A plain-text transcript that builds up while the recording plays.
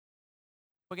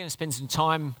We're going to spend some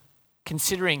time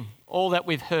considering all that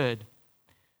we've heard.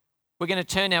 We're going to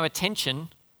turn our attention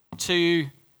to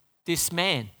this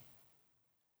man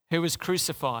who was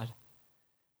crucified.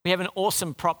 We have an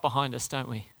awesome prop behind us, don't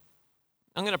we?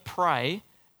 I'm going to pray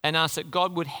and ask that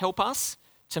God would help us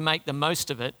to make the most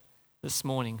of it this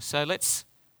morning. So let's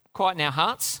quieten our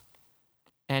hearts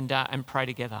and pray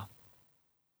together.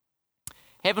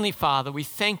 Heavenly Father, we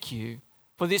thank you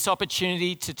for this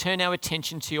opportunity to turn our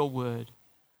attention to your word.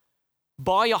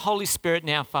 By your Holy Spirit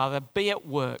now, Father, be at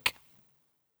work.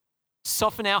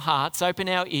 Soften our hearts, open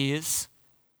our ears,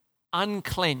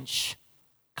 unclench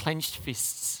clenched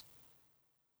fists.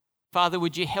 Father,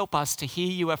 would you help us to hear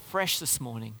you afresh this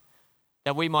morning,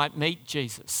 that we might meet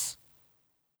Jesus?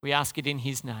 We ask it in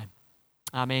his name.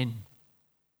 Amen.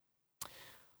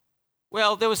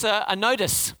 Well, there was a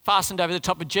notice fastened over the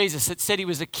top of Jesus that said he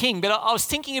was a king, but I was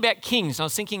thinking about kings. I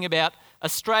was thinking about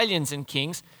Australians and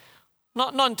kings.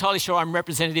 Not entirely sure I'm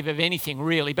representative of anything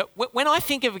really, but when I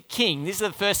think of a king, this is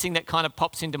the first thing that kind of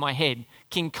pops into my head.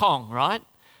 King Kong, right?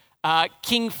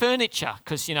 King Furniture,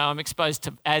 because, I'm exposed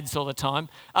to ads all the time.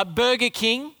 Burger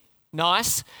King,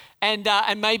 nice, and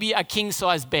maybe a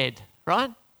king-size bed,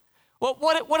 right? Well,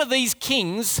 what do these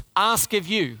kings ask of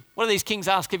you? What do these kings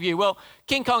ask of you? Well,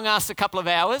 King Kong asks a couple of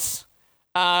hours.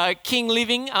 King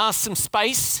Living asks some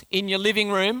space in your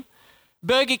living room.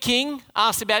 Burger King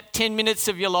asks about 10 minutes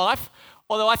of your life,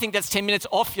 although I think that's 10 minutes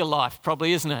off your life,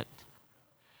 probably, isn't it?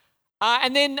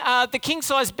 And then the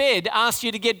king-size bed asks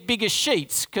you to get bigger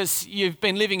sheets because you've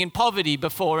been living in poverty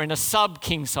before in a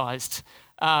sub-king-sized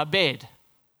bed.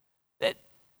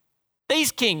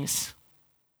 These kings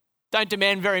don't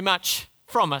demand very much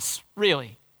from us,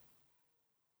 really.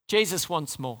 Jesus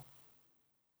wants more.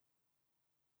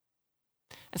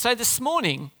 And so this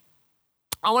morning,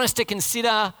 I want us to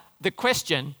consider the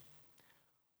question,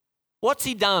 what's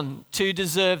he done to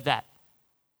deserve that?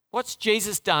 What's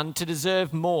Jesus done to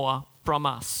deserve more from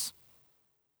us?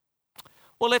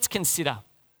 Well, let's consider.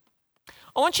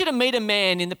 I want you to meet a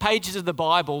man in the pages of the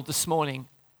Bible this morning,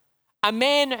 a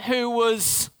man who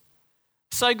was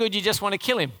so good you just want to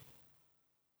kill him.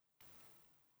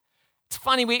 It's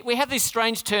funny, we have these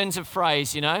strange turns of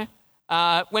phrase,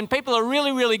 when people are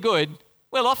really, really good,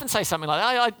 we'll often say something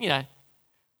like,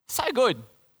 so good.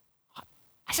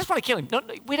 I just want to kill him. No,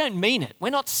 we don't mean it. We're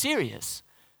not serious.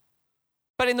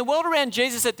 But in the world around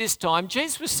Jesus at this time,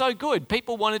 Jesus was so good,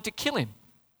 people wanted to kill him.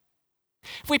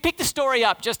 If we pick the story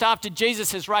up just after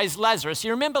Jesus has raised Lazarus,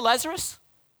 you remember Lazarus?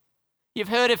 You've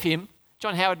heard of him.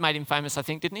 John Howard made him famous, I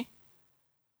think, didn't he?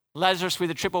 Lazarus with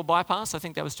a triple bypass. I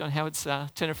think that was John Howard's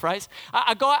turn of phrase.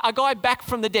 A guy back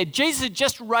from the dead. Jesus had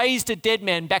just raised a dead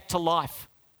man back to life.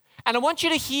 And I want you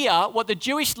to hear what the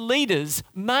Jewish leaders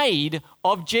made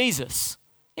of Jesus.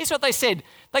 Here's what they said.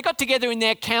 They got together in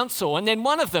their council, and then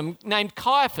one of them, named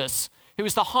Caiaphas, who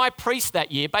was the high priest that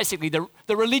year, basically the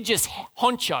religious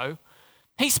honcho,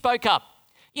 he spoke up.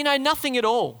 Nothing at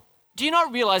all. Do you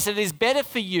not realize that it is better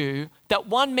for you that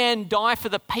one man die for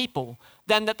the people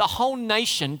than that the whole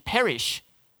nation perish?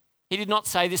 He did not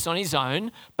say this on his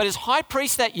own, but as high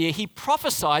priest that year, he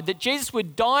prophesied that Jesus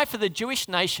would die for the Jewish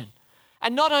nation,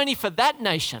 and not only for that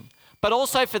nation, but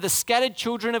also for the scattered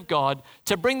children of God,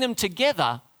 to bring them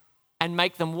together and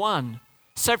make them one.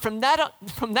 So from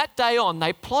that day on,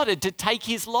 they plotted to take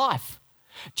his life.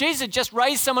 Jesus had just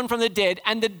raised someone from the dead,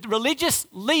 and the religious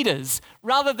leaders,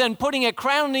 rather than putting a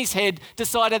crown on his head,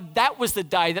 decided that was the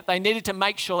day that they needed to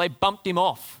make sure they bumped him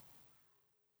off.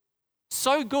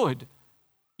 So good,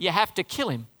 you have to kill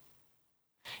him.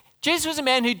 Jesus was a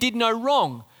man who did no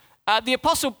wrong. The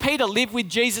Apostle Peter lived with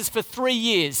Jesus for 3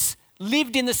 years,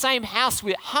 lived in the same house,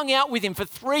 hung out with him for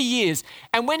 3 years.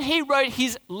 And when he wrote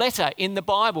his letter in the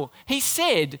Bible, he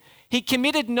said he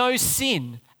committed no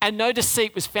sin and no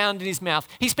deceit was found in his mouth.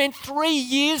 He spent 3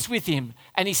 years with him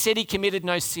and he said he committed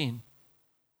no sin.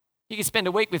 You could spend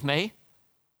a week with me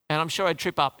and I'm sure I'd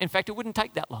trip up. In fact, it wouldn't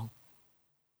take that long.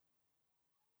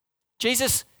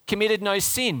 Jesus committed no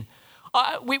sin.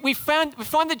 We find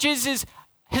that Jesus is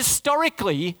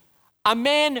historically a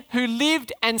man who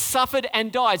lived and suffered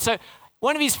and died. So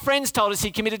one of his friends told us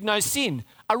he committed no sin.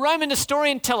 A Roman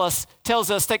historian tells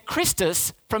us that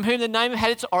Christus, from whom the name had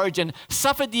its origin,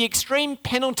 suffered the extreme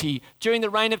penalty during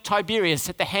the reign of Tiberius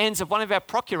at the hands of one of our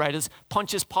procurators,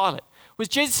 Pontius Pilate. Was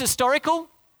Jesus historical?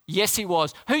 Yes, he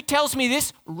was. Who tells me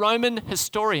this? Roman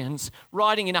historians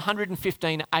writing in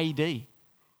 115 AD,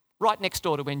 right next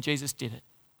door to when Jesus did it.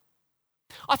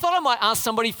 I thought I might ask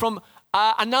somebody from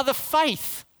another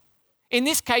faith, in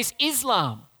this case,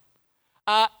 Islam.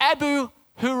 Abu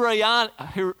Hurairah,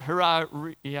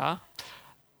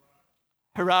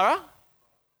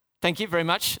 Thank you very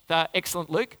much. Excellent,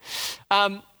 Luke.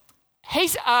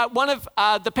 He's one of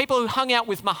the people who hung out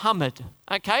with Muhammad,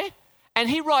 okay? And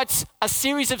he writes a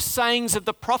series of sayings of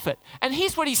the prophet. And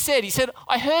here's what he said. He said,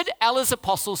 I heard Allah's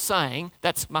apostles saying,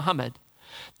 that's Muhammad,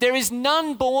 there is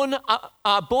none born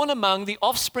among the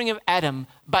offspring of Adam,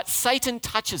 but Satan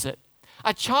touches it.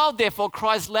 A child, therefore,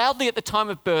 cries loudly at the time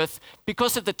of birth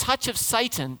because of the touch of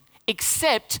Satan,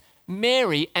 except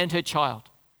Mary and her child.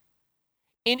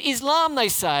 In Islam, they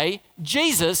say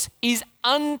Jesus is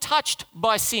untouched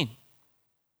by sin.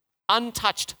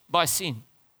 Untouched by sin.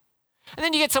 And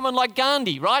then you get someone like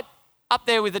Gandhi, right? Up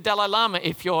there with the Dalai Lama,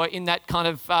 if you're in that kind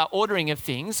of ordering of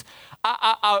things.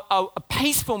 A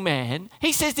peaceful man.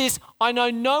 He says this, I know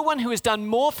no one who has done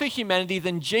more for humanity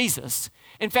than Jesus.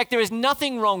 In fact, there is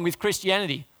nothing wrong with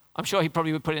Christianity. I'm sure he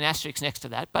probably would put an asterisk next to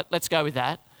that, but let's go with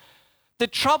that. The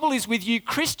trouble is with you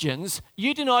Christians,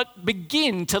 you do not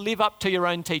begin to live up to your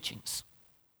own teachings.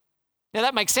 Now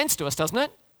that makes sense to us, doesn't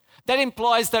it? That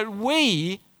implies that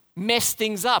we mess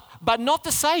things up, but not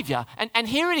the Saviour. And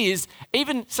here it is,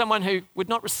 even someone who would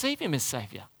not receive him as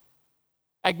Saviour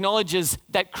acknowledges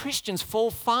that Christians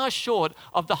fall far short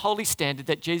of the holy standard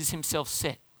that Jesus himself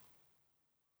set.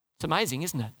 It's amazing,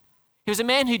 isn't it? He was a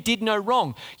man who did no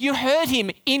wrong. You heard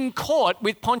him in court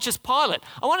with Pontius Pilate.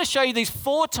 I want to show you these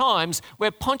 4 times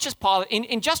where Pontius Pilate,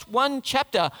 in just one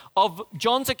chapter of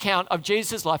John's account of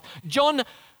Jesus' life, John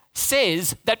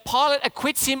says that Pilate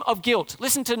acquits him of guilt.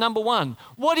 Listen to number 1.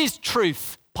 What is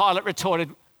truth? Pilate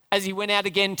retorted as he went out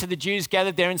again to the Jews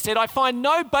gathered there and said, I find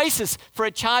no basis for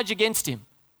a charge against him.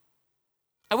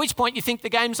 At which point you think the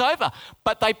game's over,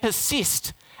 but they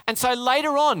persist. And so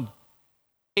later on,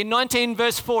 in 19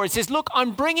 verse 4, it says, look,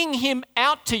 I'm bringing him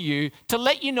out to you to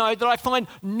let you know that I find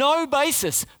no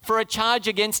basis for a charge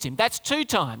against him. That's 2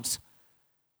 times.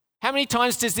 How many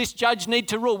times does this judge need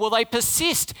to rule? Well, they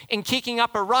persist in kicking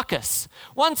up a ruckus.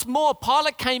 Once more,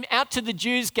 Pilate came out to the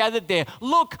Jews gathered there.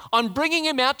 Look, I'm bringing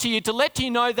him out to you to let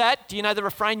you know that, do you know the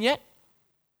refrain yet?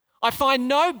 I find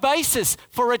no basis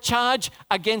for a charge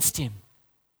against him.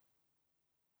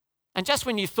 And just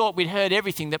when you thought we'd heard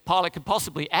everything that Pilate could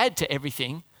possibly add to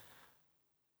everything,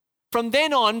 from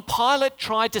then on, Pilate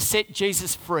tried to set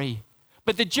Jesus free.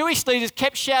 But the Jewish leaders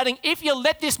kept shouting, if you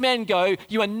let this man go,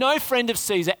 you are no friend of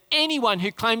Caesar. Anyone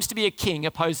who claims to be a king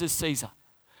opposes Caesar.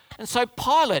 And so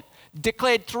Pilate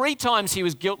declared 3 times he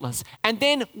was guiltless and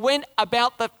then went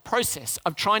about the process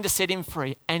of trying to set him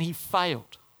free, and he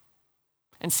failed.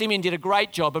 And Simeon did a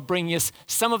great job of bringing us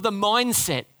some of the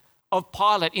mindset of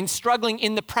Pilate in struggling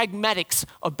in the pragmatics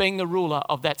of being the ruler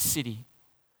of that city.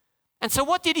 And so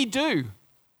what did he do?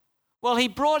 Well, he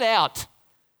brought out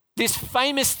this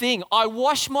famous thing, I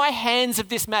wash my hands of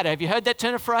this matter. Have you heard that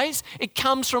turn of phrase? It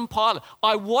comes from Pilate.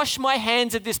 I wash my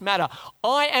hands of this matter.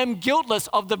 I am guiltless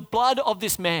of the blood of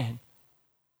this man.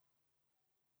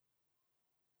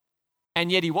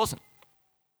 And yet he wasn't.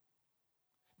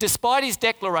 Despite his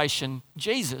declaration,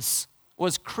 Jesus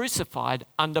was crucified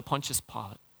under Pontius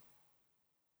Pilate.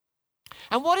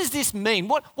 And what does this mean?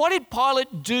 What did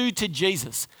Pilate do to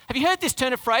Jesus? Have you heard this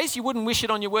turn of phrase? You wouldn't wish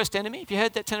it on your worst enemy. Have you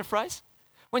heard that turn of phrase?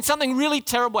 When something really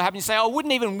terrible happens, you say, I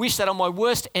wouldn't even wish that on my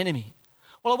worst enemy.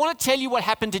 Well, I want to tell you what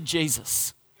happened to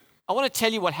Jesus. I want to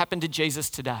tell you what happened to Jesus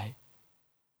today.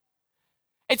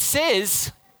 It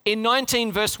says in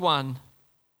 19 verse 1,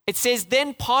 it says,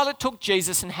 then Pilate took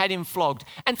Jesus and had him flogged.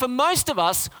 And for most of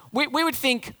us, we would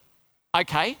think,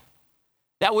 okay,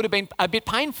 that would have been a bit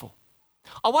painful.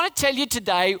 I want to tell you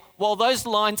today, while those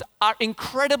lines are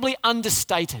incredibly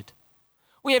understated,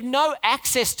 we have no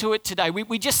access to it today.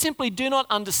 We just simply do not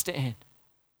understand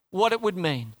what it would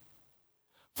mean.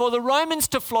 For the Romans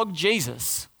to flog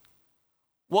Jesus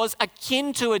was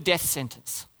akin to a death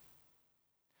sentence.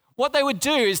 What they would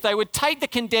do is they would take the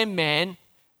condemned man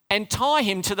and tie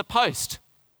him to the post,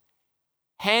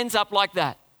 hands up like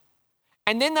that.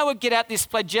 And then they would get out this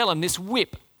flagellum, this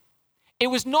whip. It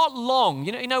was not long.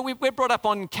 You know, we're brought up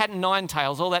on cat and nine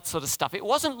tails, all that sort of stuff. It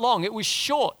wasn't long. It was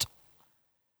short.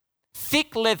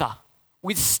 Thick leather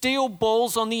with steel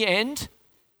balls on the end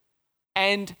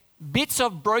and bits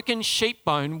of broken sheep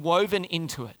bone woven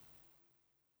into it.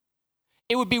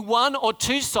 It would be 1 or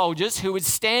 2 soldiers who would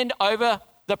stand over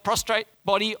the prostrate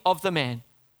body of the man,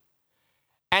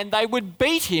 and they would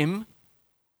beat him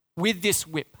with this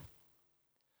whip.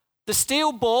 The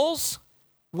steel balls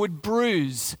would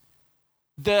bruise.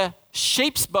 The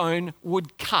sheep's bone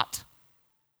would cut.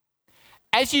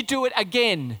 As you do it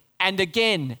again and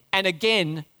again and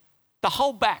again, the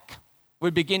whole back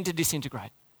would begin to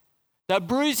disintegrate. The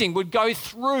bruising would go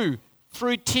through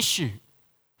tissue,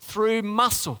 through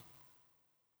muscle,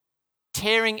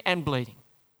 tearing and bleeding.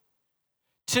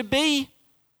 To be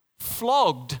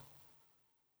flogged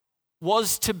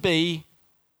was to be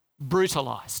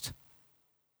brutalized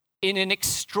in an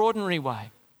extraordinary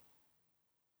way.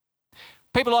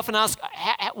 People often ask,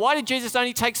 why did Jesus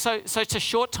only take such a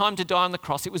short time to die on the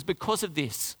cross? It was because of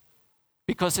this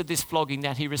flogging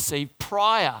that he received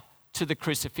prior to the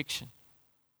crucifixion.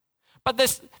 But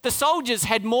the soldiers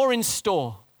had more in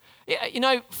store. You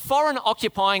know, foreign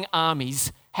occupying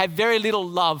armies have very little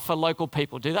love for local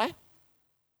people, do they?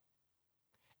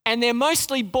 And they're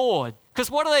mostly bored, because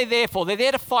what are they there for? They're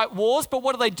there to fight wars, but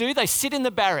what do? They sit in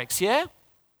the barracks, yeah?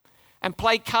 And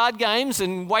play card games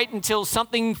and wait until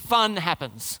something fun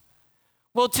happens.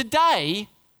 Well, today,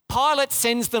 Pilate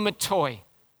sends them a toy.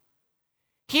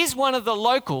 Here's one of the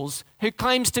locals who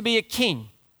claims to be a king.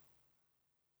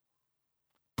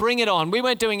 Bring it on. We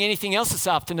weren't doing anything else this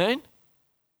afternoon.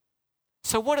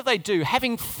 So what do?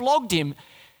 Having flogged him,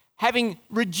 having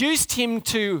reduced him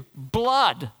to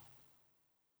blood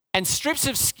and strips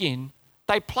of skin,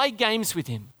 they play games with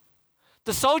him.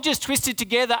 The soldiers twisted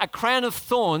together a crown of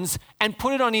thorns and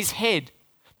put it on his head.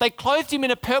 They clothed him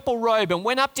in a purple robe and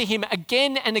went up to him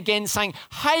again and again saying,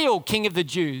 "Hail, King of the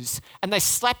Jews!" And they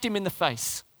slapped him in the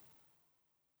face.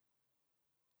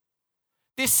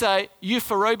 This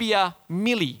Euphorbia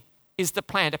milli is the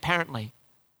plant, apparently,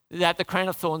 that the crown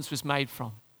of thorns was made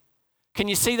from. Can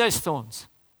you see those thorns?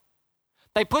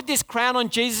 They put this crown on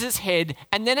Jesus' head,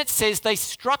 and then it says they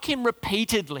struck him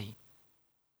repeatedly,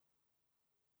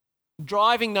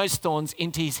 driving those thorns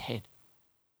into his head.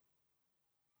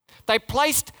 They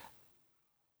placed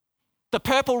the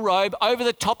purple robe over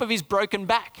the top of his broken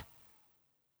back,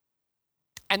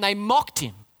 and they mocked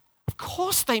him. Of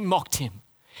course they mocked him.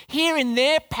 Here in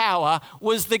their power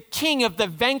was the king of the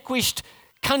vanquished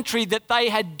country that they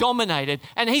had dominated.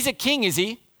 And he's a king, is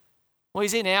he? Well,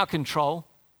 he's in our control.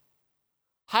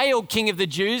 Hail, King of the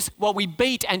Jews, while we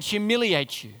beat and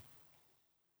humiliate you.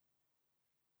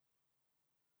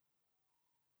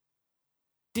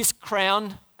 This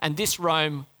crown and this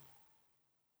Rome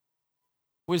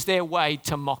was their way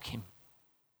to mock him.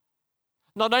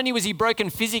 Not only was he broken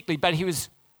physically, but he was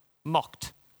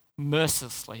mocked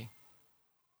mercilessly.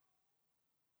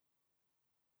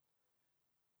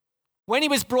 When he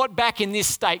was brought back in this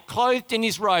state, clothed in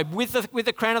his robe, with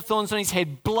the crown of thorns on his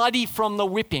head, bloody from the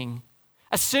whipping,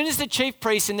 as soon as the chief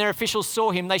priests and their officials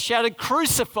saw him, they shouted,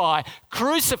 "Crucify,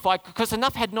 crucify," because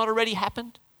enough had not already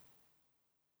happened.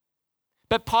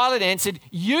 But Pilate answered,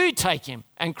 "You take him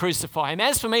and crucify him.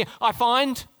 As for me, I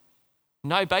find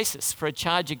no basis for a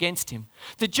charge against him."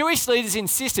 The Jewish leaders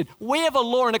insisted, "We have a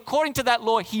law, and according to that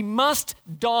law, he must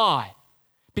die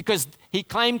because he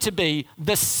claimed to be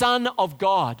the Son of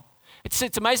God."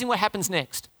 It's amazing what happens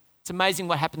next. It's amazing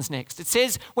what happens next. It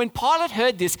says, when Pilate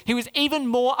heard this, he was even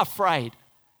more afraid.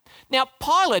 Now,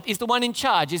 Pilate is the one in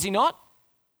charge, is he not?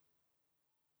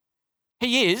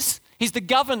 He is. He's the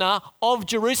governor of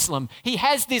Jerusalem. He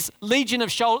has this legion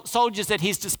of soldiers at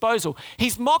his disposal.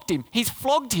 He's mocked him. He's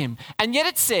flogged him. And yet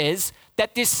it says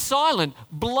that this silent,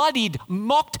 bloodied,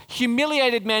 mocked,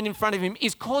 humiliated man in front of him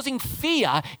is causing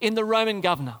fear in the Roman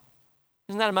governor.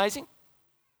 Isn't that amazing?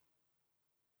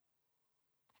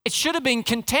 It should have been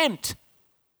contempt.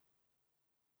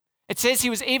 It says he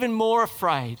was even more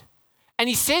afraid. And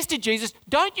he says to Jesus,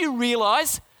 "Don't you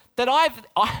realize that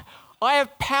I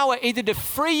have power either to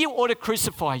free you or to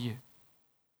crucify you?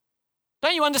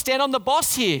 Don't you understand? I'm the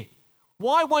boss here.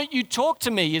 Why won't you talk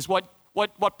to me?" is what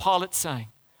Pilate's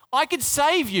saying. I could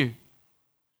save you.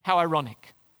 How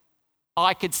ironic.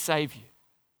 I could save you.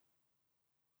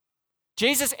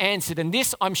 Jesus answered, and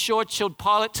this I'm sure chilled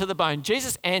Pilate to the bone.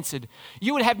 Jesus answered,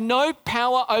 "You would have no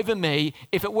power over me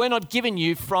if it were not given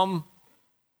you from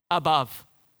above.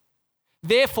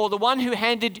 Therefore, the one who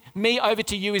handed me over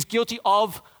to you is guilty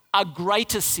of a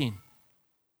greater sin."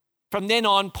 From then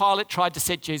on, Pilate tried to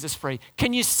set Jesus free.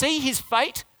 Can you see his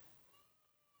fate?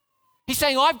 He's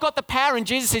saying, "I've got the power," and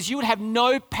Jesus says, "You would have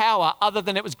no power other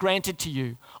than it was granted to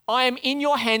you. I am in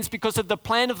your hands because of the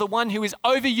plan of the one who is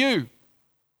over you.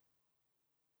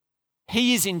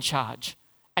 He is in charge,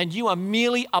 and you are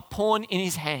merely a pawn in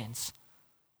his hands."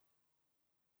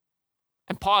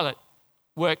 And Pilate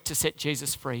worked to set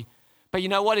Jesus free. But you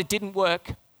know what? It didn't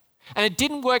work. And it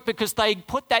didn't work because they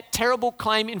put that terrible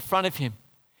claim in front of him.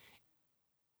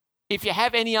 If you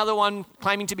have any other one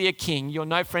claiming to be a king, you're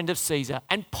no friend of Caesar.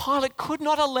 And Pilate could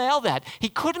not allow that. He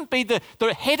couldn't be the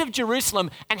head of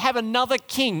Jerusalem and have another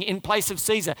king in place of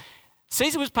Caesar.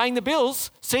 Caesar was paying the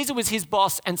bills. Caesar was his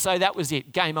boss, and so that was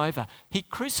it. Game over. He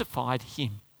crucified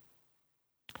him.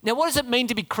 Now, what does it mean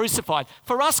to be crucified?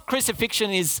 For us,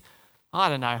 crucifixion is, I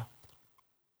don't know,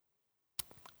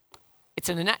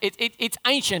 It's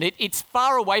ancient. It's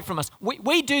far away from us.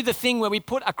 We do the thing where we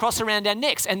put a cross around our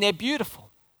necks, and they're beautiful.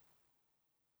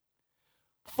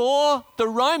 For the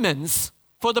Romans,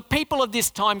 for the people of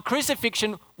this time,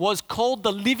 crucifixion was called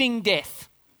the living death.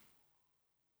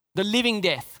 The living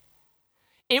death.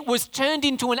 It was turned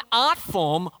into an art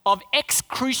form of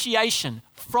excruciation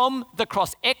from the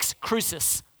cross. Ex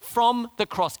crucis, from the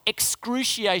cross.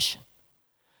 Excruciation.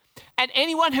 And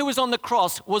anyone who was on the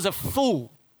cross was a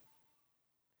fool.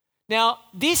 Now,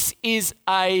 this is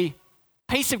a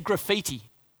piece of graffiti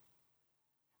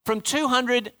from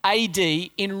 200 AD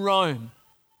in Rome.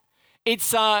 It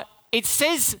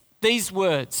says these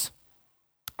words.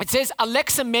 It says,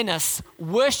 Alexamenus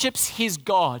worships his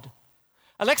God.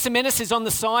 Alexamenus is on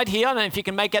the side here. I don't know if you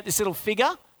can make out this little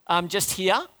figure just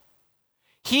here.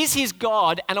 Here's his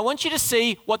God, and I want you to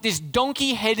see what this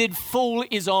donkey-headed fool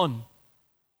is on.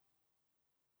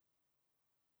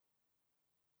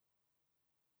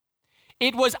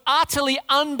 It was utterly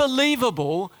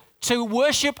unbelievable to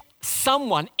worship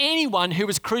someone, anyone who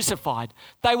was crucified.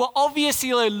 They were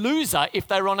obviously a loser if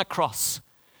they were on a cross.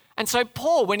 And so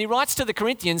Paul, when he writes to the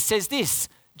Corinthians, says this,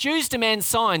 Jews demand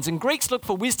signs and Greeks look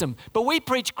for wisdom, but we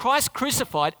preach Christ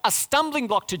crucified, a stumbling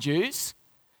block to Jews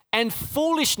and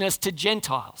foolishness to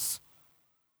Gentiles,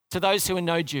 to those who are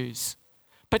no Jews.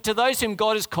 But to those whom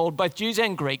God has called, both Jews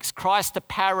and Greeks, Christ, the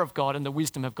power of God and the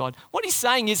wisdom of God. What he's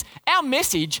saying is our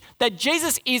message that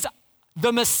Jesus is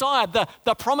the Messiah,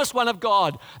 the promised one of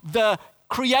God, the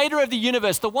creator of the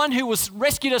universe, the one who was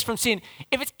rescued us from sin.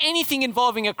 If it's anything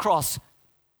involving a cross,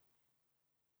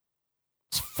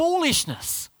 it's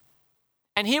foolishness.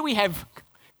 And here we have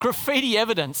graffiti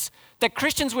evidence that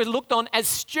Christians were looked on as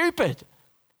stupid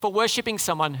for worshipping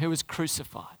someone who was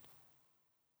crucified.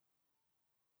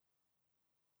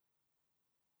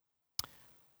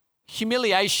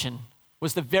 Humiliation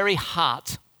was the very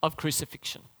heart of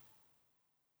crucifixion.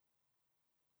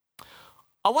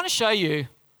 I want to show you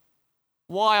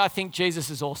why I think Jesus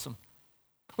is awesome.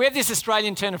 We have this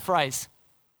Australian turn of phrase.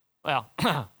 Well,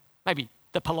 maybe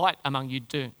the polite among you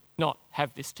do not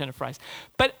have this turn of phrase.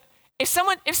 But if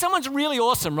someone's really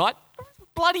awesome, right?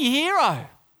 Bloody hero.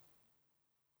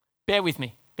 Bear with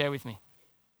me.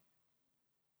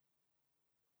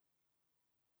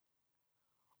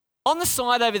 On the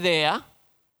side over there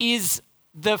is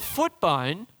the foot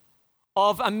bone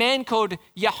of a man called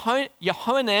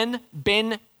Yohanan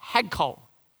ben Hakol.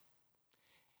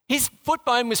 His foot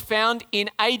bone was found in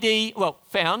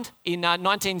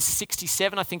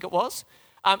 1967, I think it was.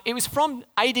 It was from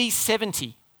AD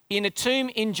 70 in a tomb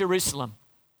in Jerusalem.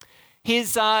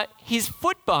 His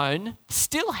foot bone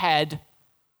still had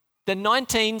the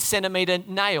 19 centimetre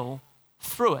nail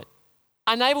through it,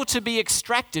 unable to be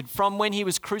extracted from when he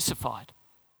was crucified.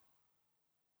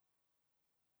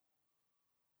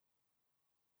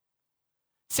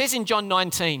 It says in John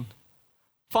 19,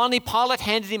 finally Pilate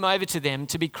handed him over to them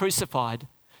to be crucified.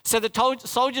 So the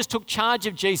soldiers took charge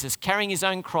of Jesus, carrying his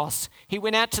own cross. He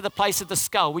went out to the place of the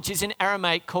skull, which is in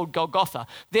Aramaic called Golgotha.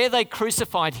 There they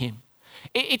crucified him.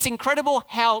 It's incredible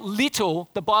how little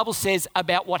the Bible says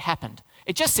about what happened.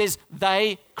 It just says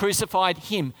they crucified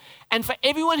him. And for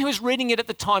everyone who was reading it at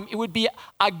the time, it would be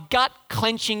a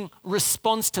gut-clenching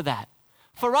response to that.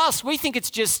 For us, we think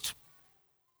it's just,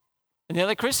 and there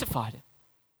they crucified him.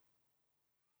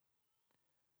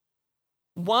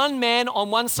 One man on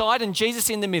one side and Jesus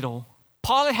in the middle.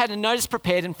 Pilate had a notice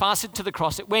prepared and fastened to the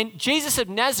cross. It went, Jesus of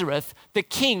Nazareth, the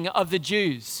King of the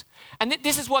Jews. And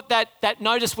this is what that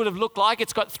notice would have looked like.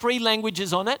 It's got 3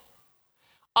 languages on it.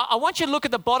 I want you to look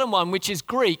at the bottom one, which is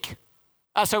Greek,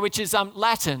 which is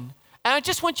Latin. And I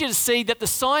just want you to see that the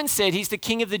sign said he's the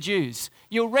King of the Jews.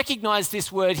 You'll recognize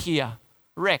this word here,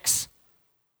 Rex,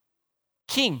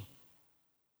 King.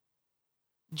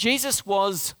 Jesus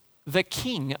was the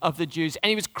King of the Jews, and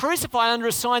he was crucified under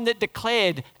a sign that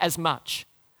declared as much.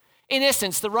 In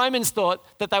essence, the Romans thought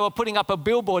that they were putting up a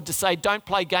billboard to say, don't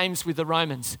play games with the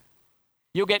Romans.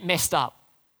 You'll get messed up.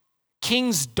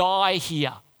 Kings die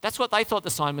here. That's what they thought the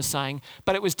sign was saying,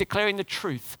 but it was declaring the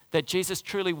truth that Jesus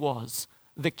truly was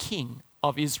the King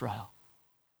of Israel.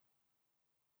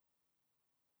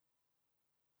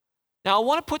 Now, I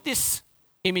want to put this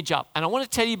image up, and I want to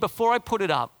tell you before I put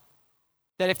it up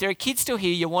that if there are kids still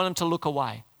here, you want them to look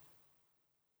away.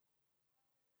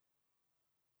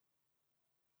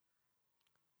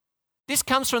 This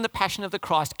comes from the Passion of the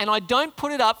Christ, and I don't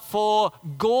put it up for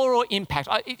gore or impact.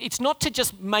 It's not to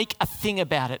just make a thing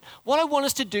about it. What I want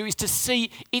us to do is to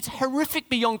see it's horrific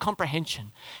beyond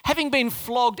comprehension. Having been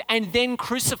flogged and then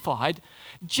crucified,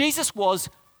 Jesus was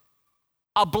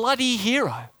a bloody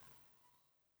hero.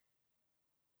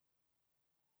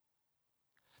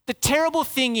 The terrible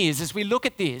thing is, as we look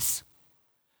at this,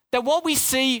 that what we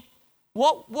see,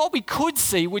 what we could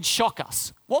see would shock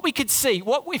us. What we could see,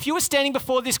 if you were standing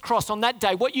before this cross on that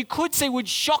day, what you could see would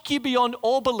shock you beyond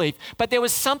all belief. But there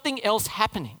was something else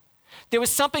happening. There was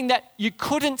something that you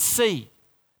couldn't see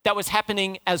that was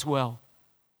happening as well.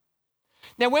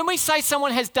 Now, when we say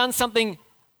someone has done something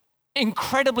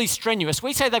incredibly strenuous,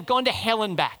 we say they've gone to hell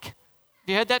and back. Have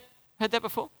you heard that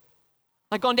before?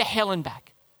 They've gone to hell and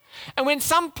back. And when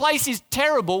some place is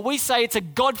terrible, we say it's a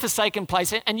God-forsaken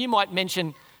place. And you might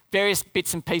mention various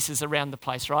bits and pieces around the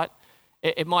place, right?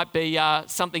 It might be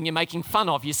something you're making fun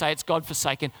of. You say it's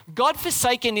God-forsaken.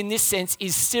 God-forsaken in this sense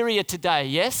is Syria today,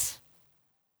 yes?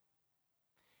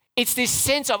 It's this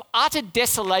sense of utter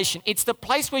desolation. It's the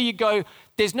place where you go,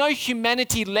 there's no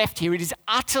humanity left here. It is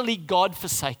utterly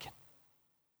God-forsaken.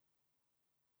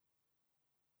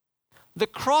 The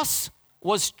cross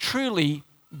was truly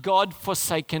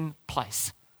God-forsaken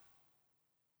place.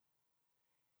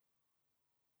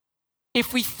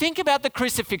 If we think about the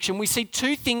crucifixion, we see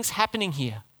two things happening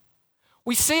here.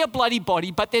 We see a bloody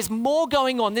body, but there's more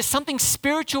going on. There's something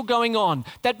spiritual going on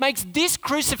that makes this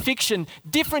crucifixion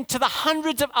different to the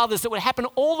hundreds of others that would happen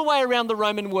all the way around the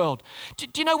Roman world. Do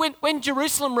you know when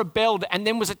Jerusalem rebelled and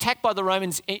then was attacked by the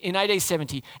Romans in AD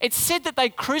 70, it said that they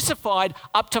crucified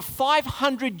up to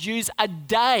 500 Jews a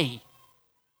day.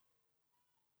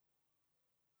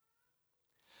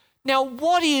 Now,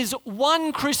 what is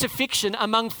one crucifixion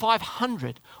among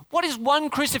 500? What is one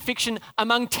crucifixion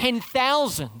among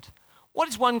 10,000? What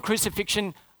is one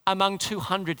crucifixion among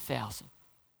 200,000?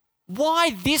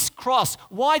 Why this cross?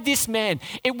 Why this man?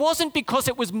 It wasn't because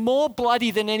it was more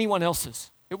bloody than anyone else's.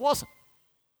 It wasn't.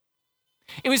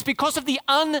 It was because of the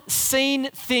unseen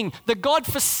thing, the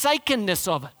God-forsakenness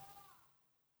of it.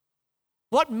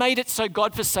 What made it so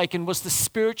God-forsaken was the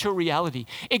spiritual reality.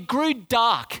 It grew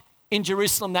dark in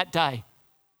Jerusalem that day.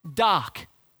 Dark.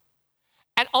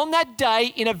 And on that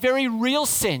day, in a very real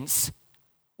sense,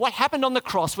 what happened on the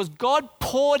cross was God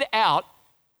poured out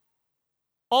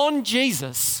on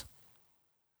Jesus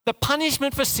the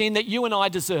punishment for sin that you and I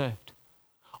deserved.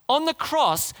 On the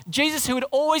cross, Jesus, who had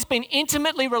always been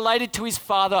intimately related to his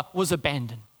Father, was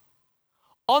abandoned.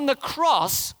 On the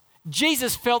cross,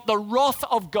 Jesus felt the wrath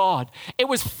of God. It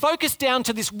was focused down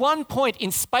to this one point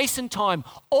in space and time.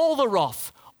 All the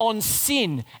wrath on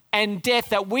sin and death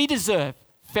that we deserve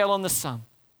fell on the Son.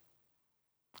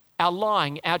 Our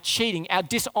lying, our cheating, our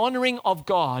dishonoring of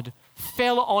God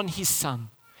fell on his Son.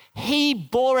 He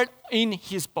bore it in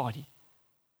his body.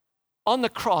 On the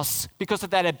cross, because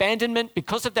of that abandonment,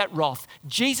 because of that wrath,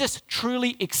 Jesus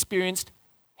truly experienced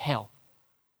hell.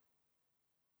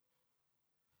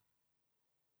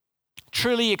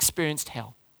 Truly experienced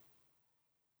hell.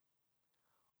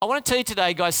 I want to tell you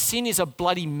today, guys, sin is a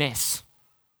bloody mess.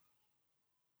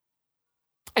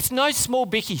 It's no small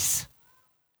bickies.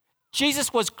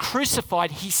 Jesus was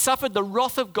crucified. He suffered the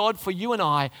wrath of God for you and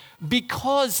I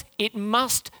because it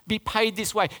must be paid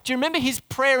this way. Do you remember his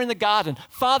prayer in the garden?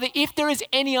 Father, if there is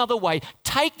any other way,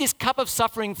 take this cup of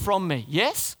suffering from me.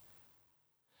 Yes?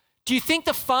 Do you think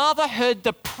the Father heard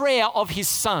the prayer of his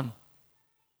Son?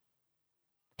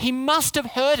 He must have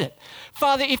heard it.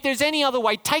 Father, if there's any other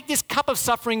way, take this cup of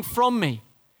suffering from me.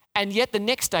 And yet the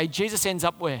next day, Jesus ends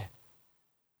up where?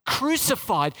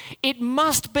 Crucified. It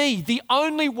must be the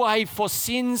only way for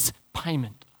sin's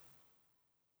payment.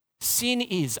 Sin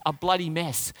is a bloody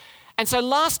mess. And so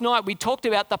last night we talked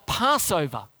about the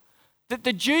Passover. That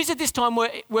the Jews at this time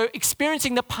were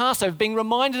experiencing the Passover, being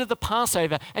reminded of the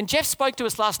Passover. And Jeff spoke to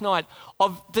us last night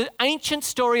of the ancient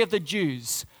story of the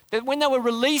Jews. That when they were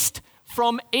released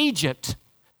from Egypt,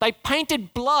 they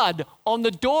painted blood on the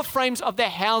door frames of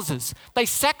their houses. They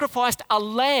sacrificed a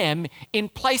lamb in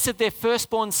place of their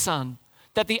firstborn son,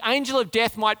 that the angel of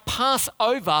death might pass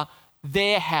over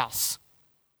their house.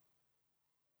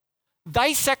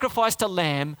 They sacrificed a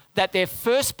lamb that their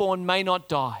firstborn may not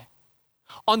die.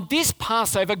 On this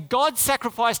Passover, God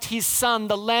sacrificed his Son,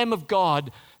 the Lamb of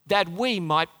God, that we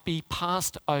might be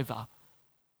passed over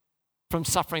from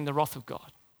suffering the wrath of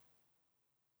God.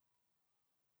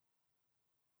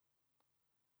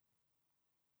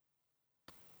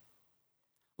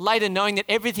 Later, knowing that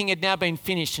everything had now been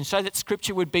finished and so that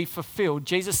Scripture would be fulfilled,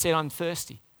 Jesus said, I'm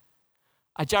thirsty.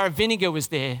 A jar of vinegar was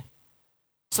there.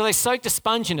 So they soaked a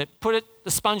sponge in it, put the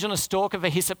sponge on a stalk of a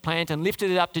hyssop plant and lifted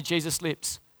it up to Jesus'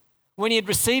 lips. When he had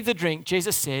received the drink,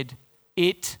 Jesus said,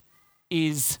 it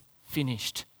is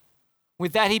finished.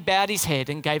 With that, he bowed his head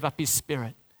and gave up his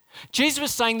spirit. Jesus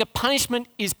was saying the punishment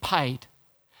is paid.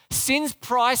 Sin's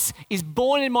price is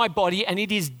borne in my body and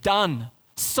it is done,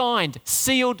 signed,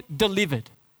 sealed, delivered.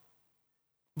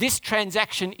 This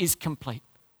transaction is complete.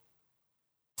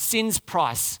 Sin's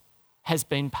price has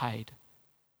been paid.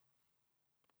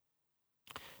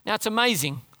 Now, it's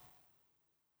amazing.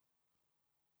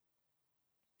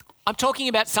 I'm talking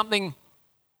about something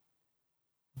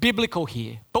biblical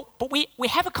here, but we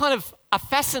have a kind of a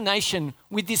fascination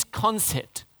with this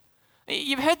concept.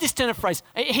 You've heard this turn of phrase,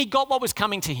 he got what was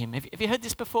coming to him. Have you heard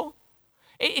this before?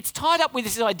 It's tied up with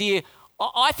this idea.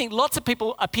 I think lots of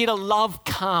people appear to love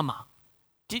karma.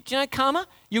 Do you know karma?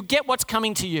 You'll get what's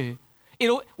coming to you.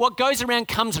 What goes around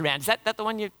comes around. Is that the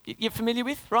one you're familiar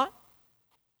with, right?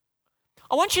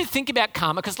 I want you to think about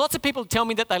karma because lots of people tell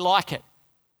me that they like it.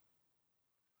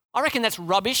 I reckon that's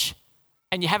rubbish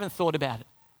and you haven't thought about it.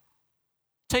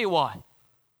 Tell you why.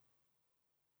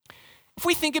 If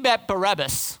we think about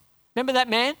Barabbas, remember that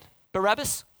man,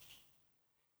 Barabbas?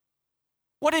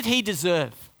 What did he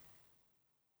deserve?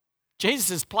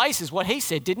 Jesus' place is what he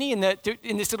said, didn't he, in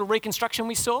this little reconstruction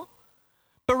we saw?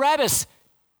 Barabbas,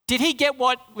 did he get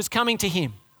what was coming to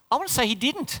him? I want to say he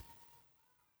didn't.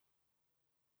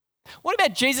 What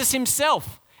about Jesus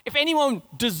himself? If anyone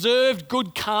deserved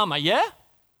good karma, yeah?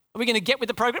 Are we going to get with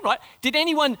the program, right? Did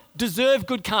anyone deserve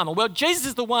good karma? Well, Jesus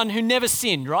is the one who never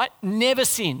sinned, right? Never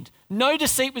sinned. No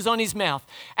deceit was on his mouth.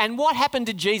 And what happened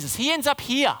to Jesus? He ends up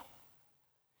here.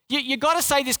 You got to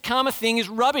say this karma thing is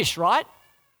rubbish, right?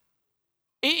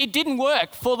 It didn't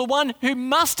work for the one who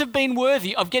must have been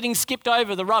worthy of getting skipped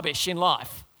over the rubbish in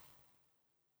life.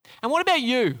 And what about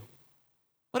you?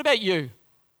 What about you?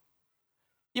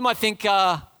 You might think,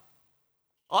 I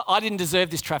didn't deserve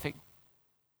this traffic.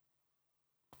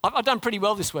 I've done pretty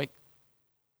well this week.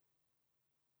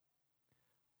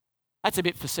 That's a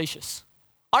bit facetious.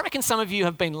 I reckon some of you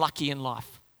have been lucky in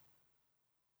life.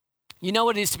 You know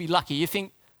what it is to be lucky. You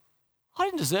think, I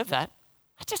didn't deserve that.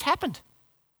 It just happened.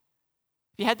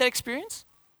 Have you had that experience?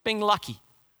 Being lucky.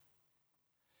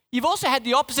 You've also had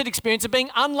the opposite experience of being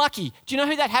unlucky. Do you know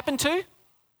who that happened to?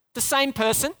 The same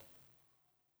person.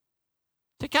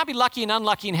 So you can't be lucky and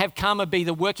unlucky and have karma be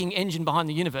the working engine behind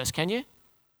the universe, can you?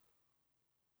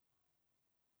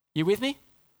 You with me?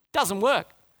 Doesn't work.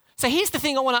 So here's the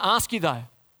thing I want to ask you though.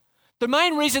 The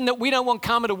main reason that we don't want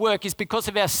karma to work is because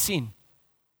of our sin.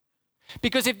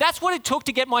 Because if that's what it took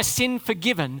to get my sin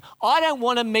forgiven, I don't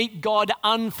want to meet God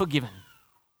unforgiven.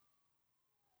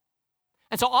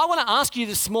 And so I want to ask you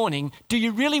this morning, do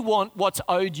you really want what's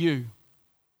owed you?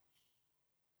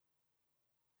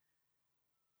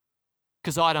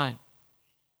 Because I don't.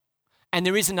 And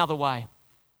there is another way.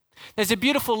 There's a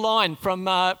beautiful line from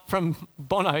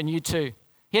Bono and U2.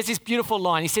 He has this beautiful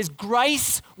line. He says,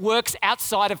 grace works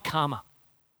outside of karma.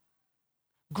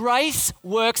 Grace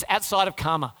works outside of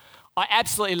karma. I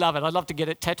absolutely love it. I'd love to get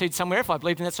it tattooed somewhere if I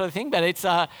believed in that sort of thing, but it's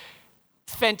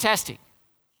fantastic.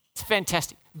 It's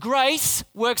fantastic. Grace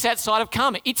works outside of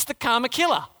karma. It's the karma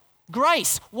killer.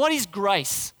 Grace. What is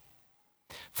grace?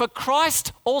 For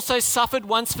Christ also suffered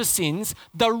once for sins,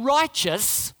 the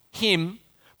righteous, him,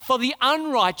 for the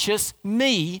unrighteous,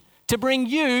 me, to bring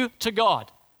you to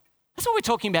God. That's what we're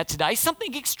talking about today.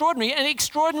 Something extraordinary. An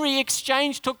extraordinary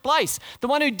exchange took place. The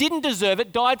one who didn't deserve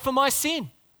it died for my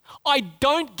sin. I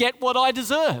don't get what I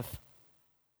deserve.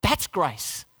 That's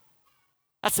grace.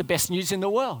 That's the best news in the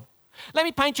world. Let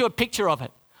me paint you a picture of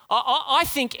it. I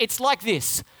think it's like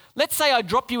this. Let's say I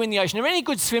drop you in the ocean. Are there any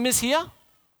good swimmers here?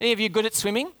 Any of you good at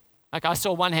swimming? Okay, I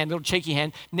saw one hand, little cheeky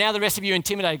hand. Now the rest of you are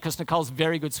intimidated because Nicole's a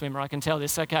very good swimmer. I can tell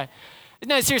this. Okay.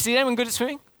 No, seriously, is anyone good at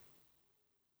swimming?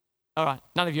 All right,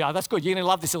 none of you are. That's good. You're going to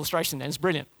love this illustration then. It's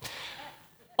brilliant.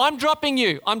 I'm dropping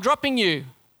you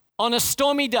on a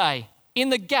stormy day in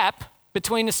the gap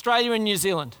between Australia and New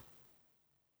Zealand.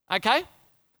 Okay?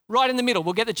 Right in the middle.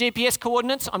 We'll get the GPS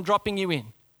coordinates. I'm dropping you in.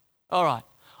 All right.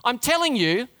 I'm telling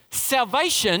you,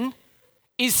 salvation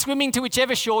is swimming to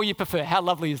whichever shore you prefer. How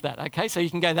lovely is that? Okay, so you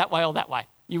can go that way or that way.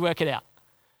 You work it out.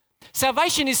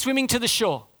 Salvation is swimming to the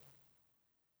shore.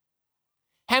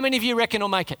 How many of you reckon will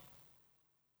make it?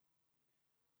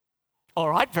 All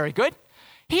right, very good.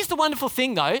 Here's the wonderful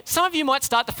thing though. Some of you might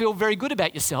start to feel very good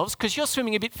about yourselves because you're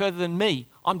swimming a bit further than me.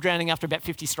 I'm drowning after about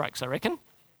 50 strokes, I reckon.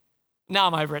 No,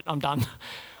 I'm over it. I'm done.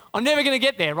 I'm never going to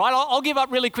get there, right? I'll give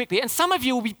up really quickly. And some of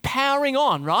you will be powering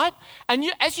on, right? And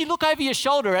as you look over your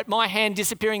shoulder at my hand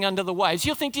disappearing under the waves,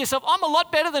 you'll think to yourself, I'm a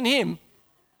lot better than him.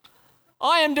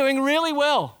 I am doing really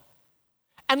well.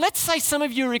 And let's say some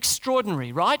of you are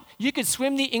extraordinary, right? You could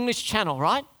swim the English Channel,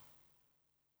 right?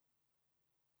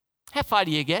 How far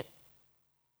do you get?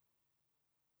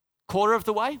 Quarter of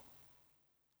the way?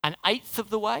 An eighth of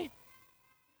the way?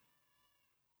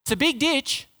 It's a big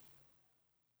ditch.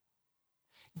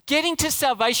 Getting to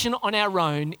salvation on our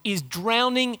own is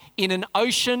drowning in an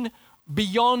ocean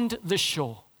beyond the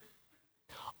shore.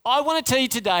 I want to tell you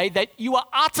today that you are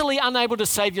utterly unable to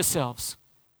save yourselves.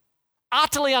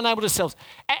 Utterly unable to save.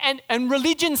 And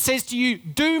religion says to you,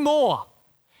 do more.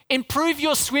 Improve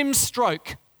your swim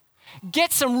stroke.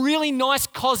 Get some really nice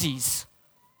cozies.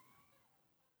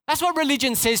 That's what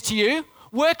religion says to you.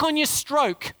 Work on your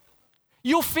stroke.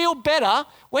 You'll feel better.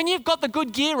 When you've got the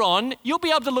good gear on, you'll be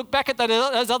able to look back at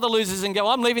those other losers and go,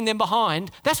 I'm leaving them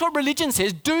behind. That's what religion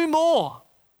says. Do more.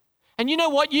 And you know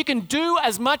what? You can do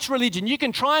as much religion. You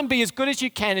can try and be as good as you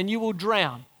can and you will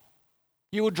drown.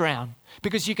 You will drown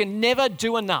because you can never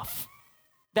do enough.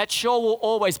 That shore will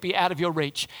always be out of your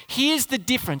reach. Here's the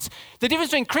difference. The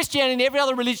difference between Christianity and every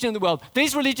other religion in the world.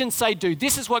 These religions say do.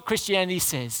 This is what Christianity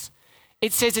says.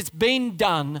 It says it's been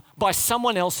done by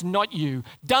someone else, not you.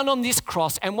 Done on this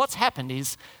cross. And what's happened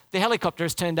is the helicopter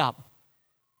has turned up.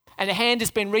 And a hand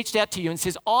has been reached out to you and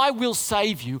says, I will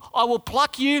save you. I will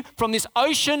pluck you from this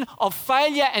ocean of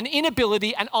failure and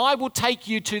inability and I will take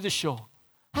you to the shore.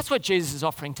 That's what Jesus is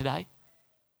offering today.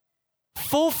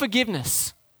 Full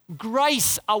forgiveness,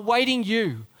 grace awaiting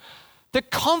you, the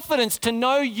confidence to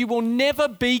know you will never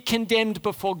be condemned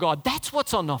before God. That's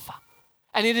what's on offer.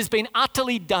 And it has been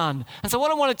utterly done. And so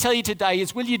what I want to tell you today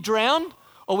is, will you drown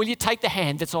or will you take the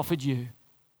hand that's offered you?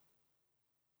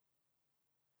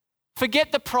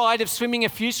 Forget the pride of swimming a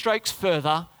few strokes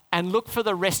further and look for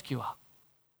the rescuer.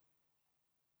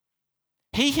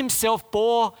 He himself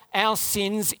bore our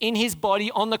sins in his body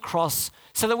on the cross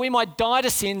so that we might die to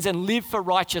sins and live for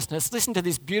righteousness. Listen to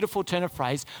this beautiful turn of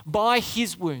phrase. By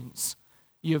his wounds,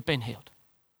 you have been healed.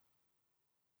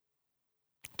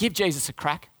 Give Jesus a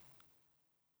crack.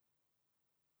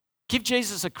 Give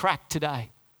Jesus a crack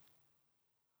today.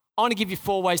 I want to give you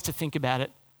 4 ways to think about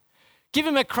it. Give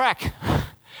him a crack.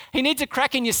 He needs a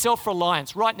crack in your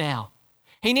self-reliance right now.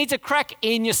 He needs a crack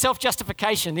in your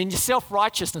self-justification, in your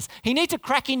self-righteousness. He needs a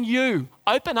crack in you.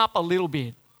 Open up a little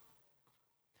bit.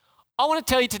 I want to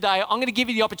tell you today, I'm going to give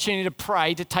you the opportunity to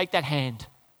pray to take that hand.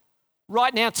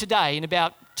 Right now, today, in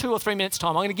about 2 or 3 minutes' time,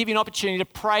 I'm going to give you an opportunity to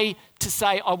pray to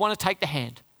say, I want to take the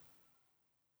hand.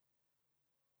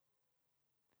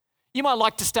 You might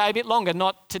like to stay a bit longer,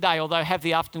 not today, although have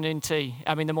the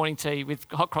the morning tea with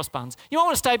hot cross buns. You might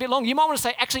want to stay a bit longer. You might want to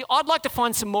say, actually, I'd like to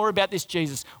find some more about this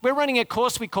Jesus. We're running a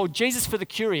course we call Jesus for the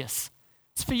Curious.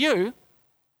 It's for you.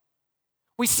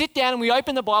 We sit down and we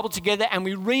open the Bible together and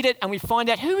we read it and we find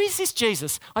out, who is this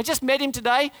Jesus? I just met him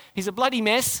today. He's a bloody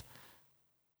mess,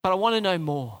 but I want to know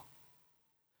more.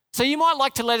 So you might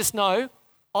like to let us know,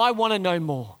 I want to know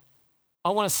more. I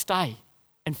want to stay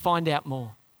and find out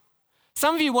more.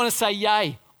 Some of you want to say,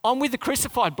 yay, I'm with the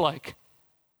crucified bloke.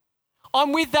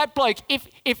 I'm with that bloke.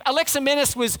 If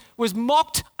Aleximenes was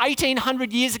mocked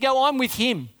 1,800 years ago, I'm with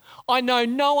him. I know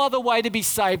no other way to be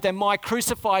saved than my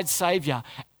crucified Saviour.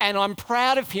 And I'm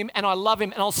proud of him and I love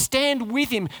him and I'll stand with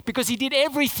him because he did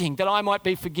everything that I might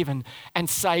be forgiven and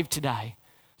saved today.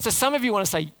 So some of you want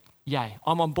to say, yay,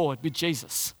 I'm on board with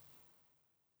Jesus.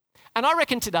 And I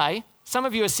reckon today, some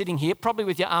of you are sitting here, probably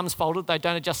with your arms folded, though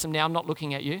don't adjust them now, I'm not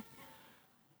looking at you.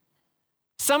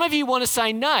 Some of you want to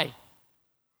say nay.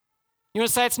 You want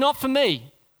to say, it's not for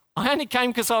me. I only came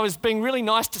because I was being really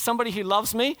nice to somebody who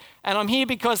loves me, and I'm here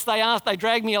because they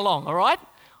dragged me along, all right?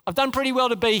 I've done pretty well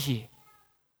to be here.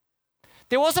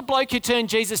 There was a bloke who turned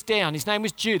Jesus down. His name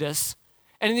was Judas.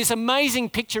 And in this amazing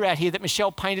picture out here that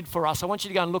Michelle painted for us, I want you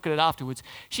to go and look at it afterwards.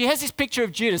 She has this picture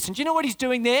of Judas, and do you know what he's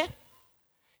doing there?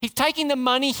 He's taking the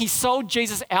money he sold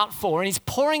Jesus out for, and he's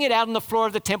pouring it out on the floor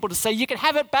of the temple to say, you can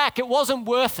have it back. It wasn't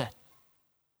worth it.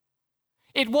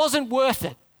 It wasn't worth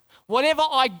it. Whatever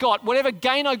I got, whatever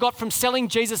gain I got from selling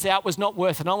Jesus out was not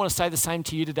worth it. And I want to say the same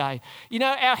to you today. You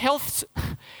know, our health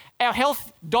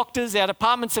doctors, our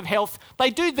departments of health,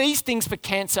 they do these things for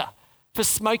cancer, for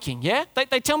smoking, yeah?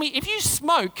 They tell me if you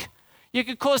smoke, you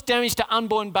could cause damage to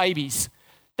unborn babies,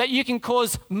 that you can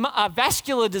cause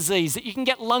vascular disease, that you can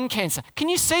get lung cancer. Can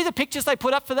you see the pictures they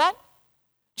put up for that?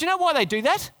 Do you know why they do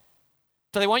that?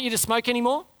 Do they want you to smoke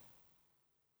anymore?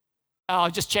 I'll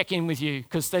just check in with you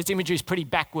because those imagery is pretty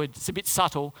backward. It's a bit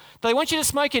subtle. Do they want you to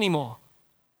smoke anymore?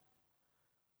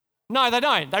 No, they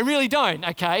don't. They really don't,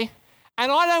 okay?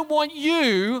 And I don't want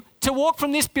you to walk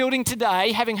from this building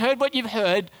today, having heard what you've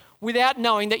heard, without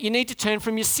knowing that you need to turn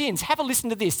from your sins. Have a listen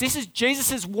to this. This is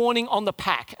Jesus' warning on the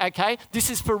pack, okay? This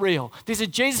is for real. These are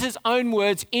Jesus' own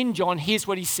words in John. Here's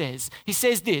what he says. He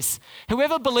says this,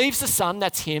 whoever believes the Son,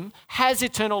 that's him, has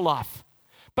eternal life.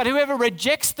 But whoever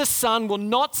rejects the Son will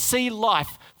not see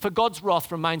life, for God's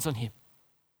wrath remains on him.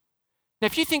 Now,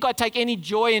 if you think I take any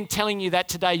joy in telling you that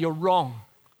today, you're wrong.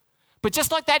 But just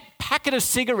like that packet of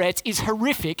cigarettes is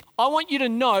horrific, I want you to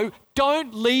know,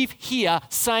 don't leave here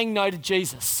saying no to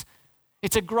Jesus.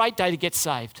 It's a great day to get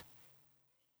saved.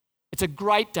 It's a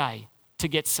great day to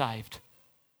get saved.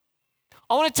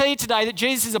 I want to tell you today that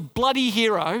Jesus is a bloody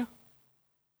hero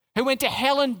who went to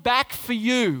hell and back for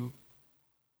you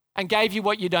and gave you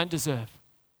what you don't deserve.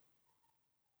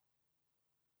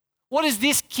 What is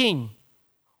this king?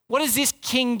 What does this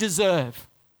king deserve?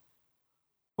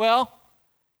 Well,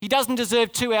 he doesn't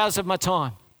deserve 2 hours of my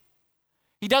time.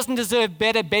 He doesn't deserve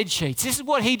better bed sheets. This is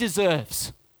what he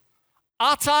deserves.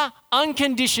 Utter,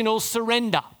 unconditional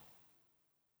surrender.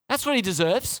 That's what he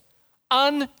deserves.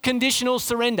 Unconditional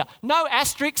surrender. No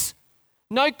asterisks,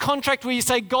 no contract where you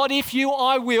say, God, if you,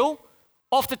 I will,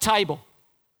 off the table.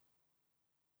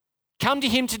 Come to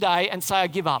him today and say, I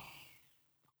give up.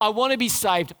 I want to be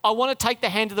saved. I want to take the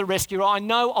hand of the rescuer. I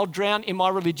know I'll drown in my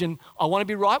religion. I want to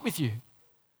be right with you.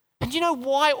 And you know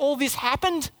why all this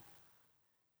happened?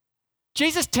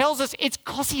 Jesus tells us it's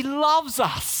because he loves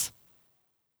us.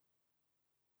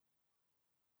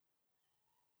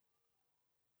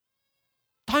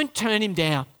 Don't turn him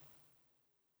down.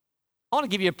 I want to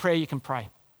give you a prayer you can pray.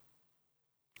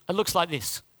 It looks like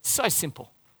this. So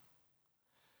simple.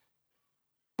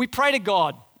 We pray to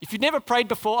God. If you've never prayed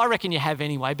before, I reckon you have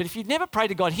anyway, but if you've never prayed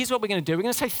to God, here's what we're going to do. We're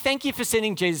going to say, thank you for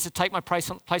sending Jesus to take my place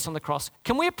on the cross.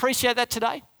 Can we appreciate that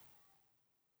today?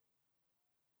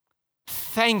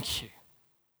 Thank you.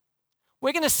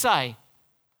 We're going to say,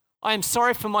 I am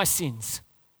sorry for my sins.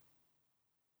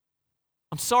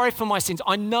 I'm sorry for my sins.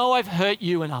 I know I've hurt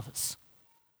you and others.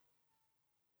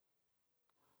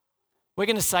 We're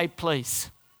going to say,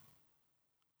 please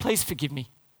forgive me.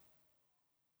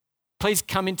 Please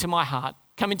come into my heart,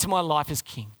 come into my life as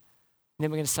King. And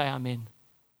then we're going to say amen.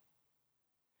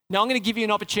 Now I'm going to give you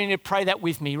an opportunity to pray that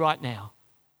with me right now.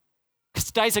 Because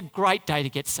today's a great day to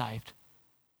get saved.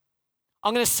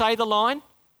 I'm going to say the line.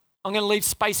 I'm going to leave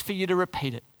space for you to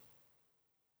repeat it.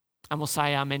 And we'll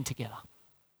say amen together.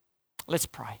 Let's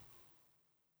pray.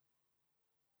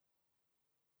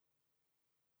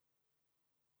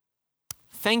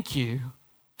 Thank you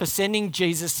for sending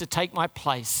Jesus to take my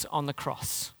place on the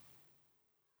cross.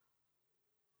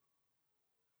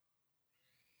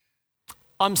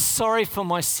 I'm sorry for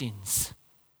my sins.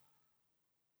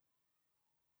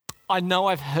 I know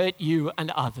I've hurt you and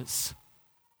others.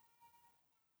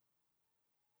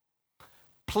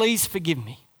 Please forgive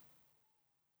me.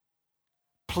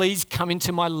 Please come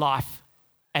into my life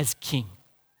as King.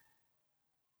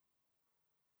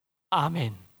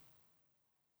 Amen.